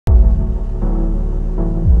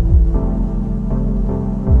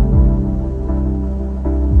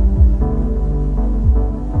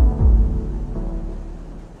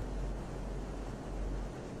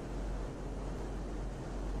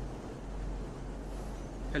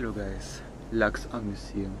Hello guys, Lux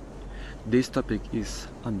Amus here. This topic is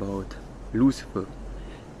about Lucifer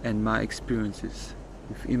and my experiences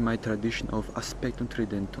within my tradition of Aspectum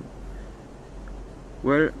Tridentum.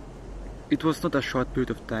 Well, it was not a short period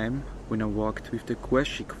of time when I walked with the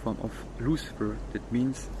Quashic form of Lucifer. That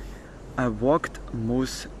means I walked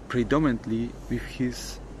most predominantly with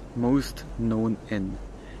his most known N.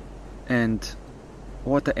 And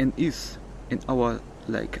what the N is in our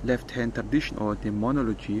left-hand tradition or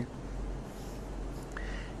demonology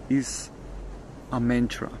is a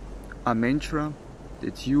mantra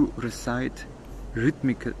that you recite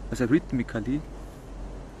rhythmically,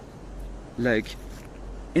 like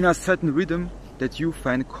in a certain rhythm that you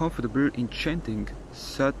find comfortable in chanting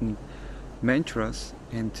certain mantras,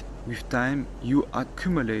 and with time you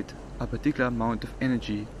accumulate a particular amount of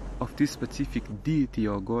energy of this specific deity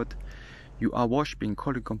or god you are worshipping,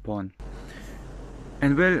 calling upon.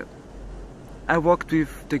 And well, I walked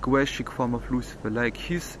with the Quashic form of Lucifer, like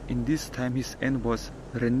in this time his N was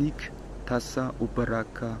Renik, Tassa,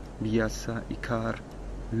 Uparaka, Biasa, Ikar,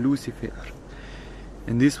 Lucifer.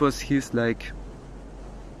 And this was his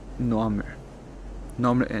normal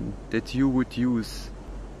N that you would use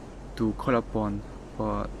to call upon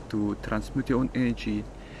or to transmute your own energy.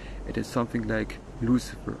 It is something like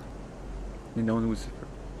Lucifer, Lucifer.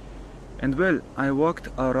 And well, I walked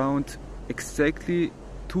around exactly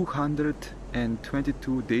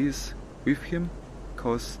 222 days with him,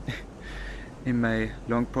 because in my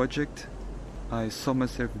long project I saw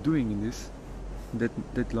myself doing this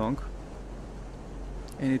that long,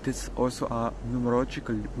 and it is also a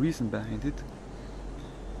numerological reason behind it.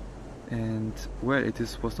 And well,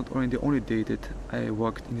 was not only the only day that I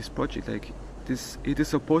worked in this project. It is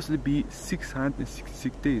supposed to be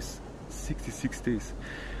 666 days, 66 days,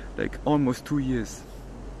 like almost 2 years.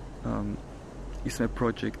 Is my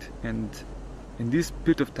project, and in this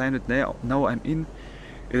period of time that now I'm in,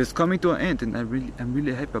 it is coming to an end, and I'm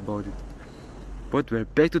really happy about it. But we're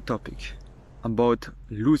back to topic about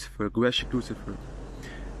Lucifer, Quashic Lucifer.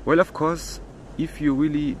 Well, of course, if you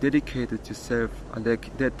really dedicated yourself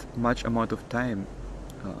that much amount of time,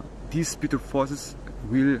 these spiritual forces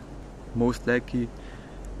will most likely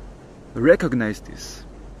recognize this,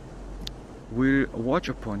 will watch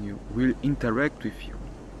upon you, will interact with you.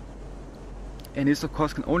 And this of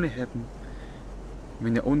course can only happen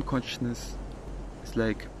when your own consciousness is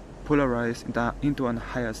polarized into a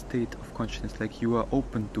higher state of consciousness, like you are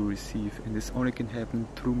open to receive. And this only can happen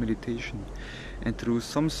through meditation and through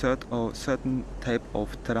some certain type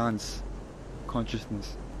of trance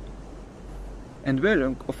consciousness. And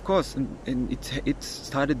well, of course, and it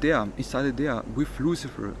started there. It started there with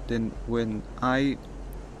Lucifer. Then when I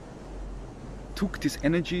took these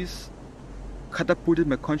energies, catapulted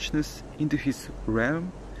my consciousness into his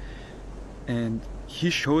realm, and he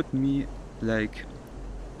showed me a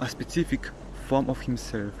specific form of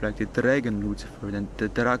himself, like the dragon Lucifer and the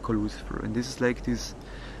Draco Lucifer. And this is this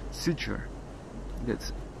sigil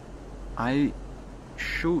that I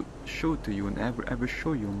show to you, and I will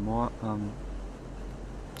show you more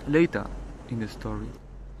later in the story.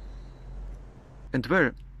 And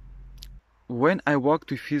well, when I walked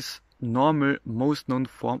with his normal, most known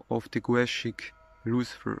form of the Quashic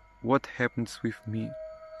Lucifer, what happens with me?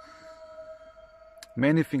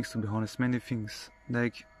 Many things, to be honest, many things.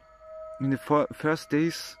 In the first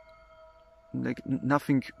days,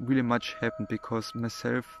 nothing really much happened, because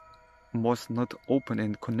myself was not open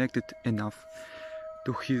and connected enough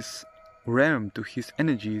to his realm, to his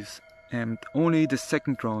energies. And only the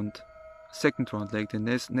second round, the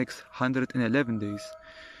next 111 days,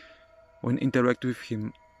 when I interacted with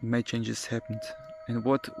him, my changes happened. And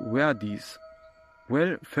what were these?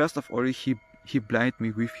 Well, first of all, he blinded me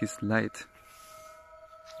with his light.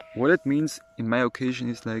 What it means in my occasion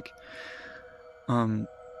is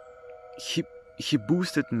he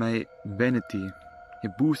boosted my vanity, he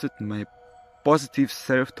boosted my positive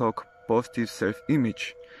self-talk, positive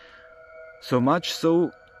self-image, so much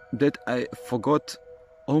so that I forgot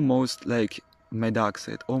almost my dark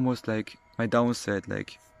side, almost my downside,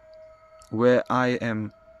 where I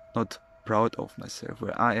am not proud of myself,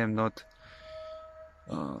 where I am not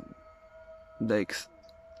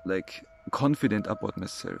confident about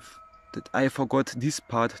myself, that I forgot this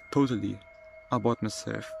part totally about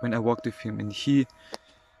myself when I walked with him. And he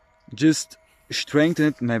just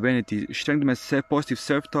strengthened my vanity, strengthened my positive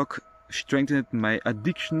self-talk, strengthened my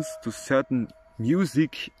addictions to certain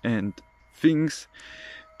music and things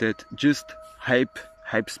that just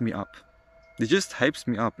hypes me up. It just hypes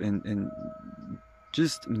me up and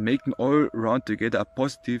just make me all around together a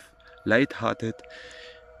positive, light-hearted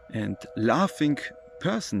and laughing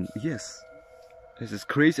person. Yes, as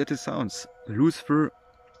crazy as it sounds, Lucifer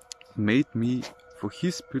made me, for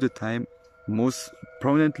his period of time, most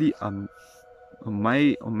prominently on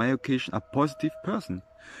my occasion, a positive person.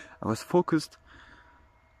 I was focused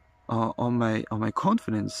on my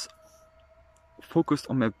confidence, focused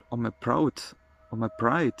on my pride.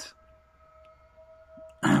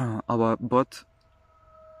 But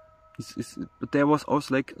there was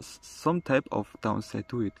also like some type of downside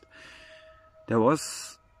to it. There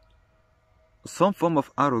was some form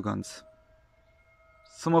of arrogance.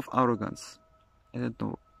 I don't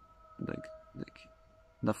know, like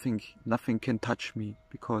nothing can touch me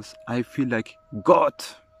because I feel like God.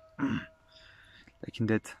 Like in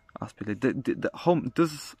that aspect,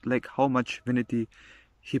 this is like how much vanity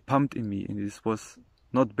he pumped in me, and this was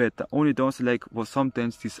not bad. The only downside like was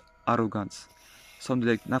sometimes this arrogance, something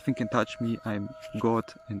like nothing can touch me, I'm God,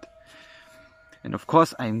 and of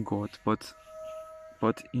course I'm God, but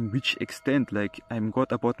in which extent? Like I'm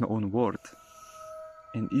God about my own word,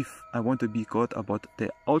 and if I want to be God about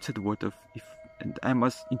the outside world and I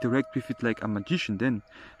must interact with it like a magician, then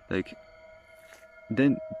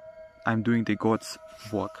I'm doing the God's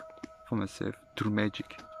work for myself through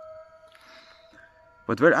magic.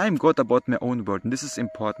 But where I'm God about my own word, and this is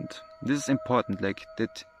important, like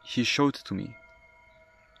that he showed to me,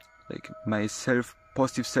 like my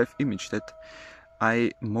positive self-image that I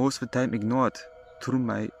most of the time ignored through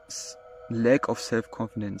my lack of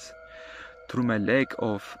self-confidence, through my lack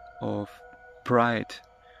of pride,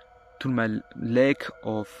 through my lack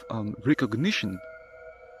of recognition,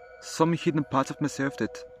 some hidden parts of myself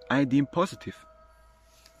that I deem positive.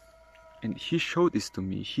 And he showed this to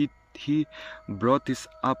me. He brought this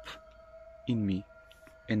up in me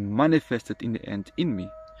and manifested in the end in me.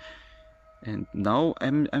 And now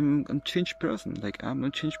I'm a changed person. Like I'm a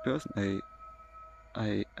changed person.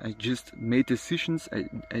 I just made decisions.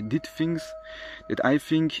 I did things that I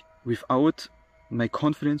think without my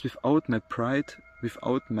confidence, without my pride,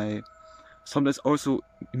 without my sometimes also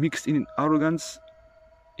mixed in arrogance,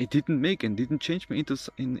 it didn't make and didn't change me into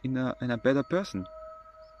in a better person.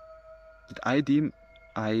 That I deem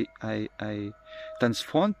I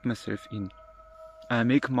transformed myself in. I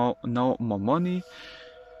make now more money.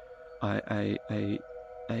 I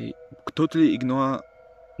totally ignore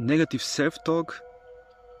negative self-talk,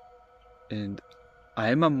 and I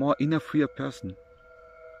am a more inner freer person.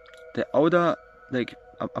 The outer, like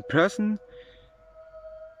a person,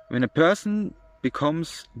 when a person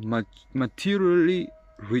becomes materially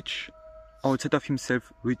rich, outside of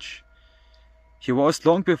himself rich, he was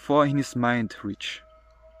long before in his mind rich,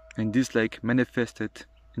 and this like manifested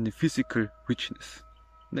in the physical richness.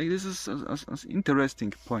 Like this is an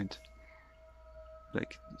interesting point.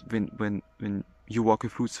 Like when you walk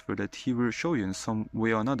with Lucifer, that he will show you in some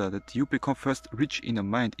way or another that you become first rich in your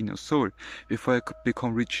mind, in your soul, before you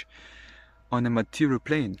become rich on a material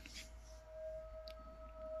plane.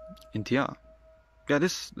 And yeah,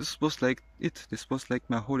 this was like it. This was like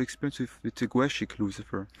my whole experience with the Gueshic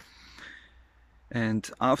Lucifer. And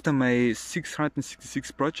after my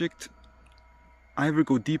 666 project, I will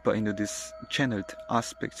go deeper into this channeled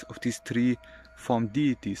aspects of these three formed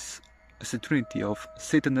deities as a trinity of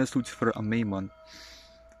Satanus, Lucifer, and Mammon.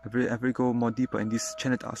 I will go more deeper in these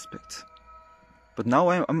channeled aspects. But now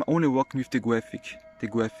I'm only working with the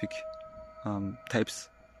Guelphic types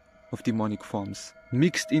of demonic forms,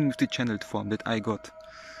 mixed in with the channeled form that I got,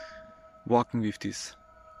 working with these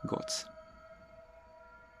gods.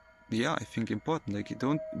 Yeah, I think important. Like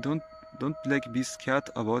don't like be scared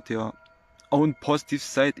about your own positive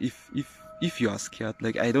side if you are scared.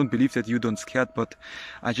 Like I don't believe that you don't scared, but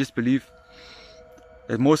I just believe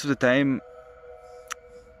that most of the time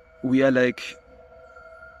we are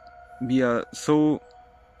so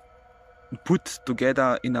put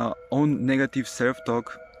together in our own negative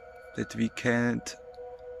self-talk that we can't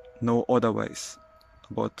know otherwise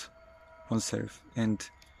about oneself, and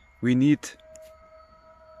we need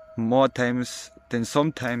more times than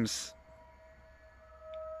sometimes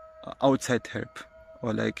outside help,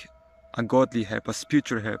 or like a godly help, a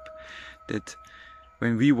spiritual help, that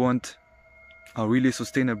when we want a really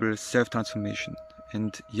sustainable self-transformation.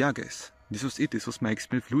 And yeah guys, this was it. This was my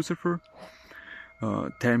experience with Lucifer.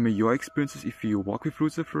 Tell me your experiences if you walk with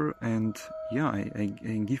Lucifer, and yeah, I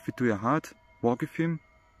give it to your heart, walk with him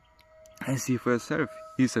and see for yourself.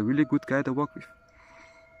 He's a really good guy to walk with.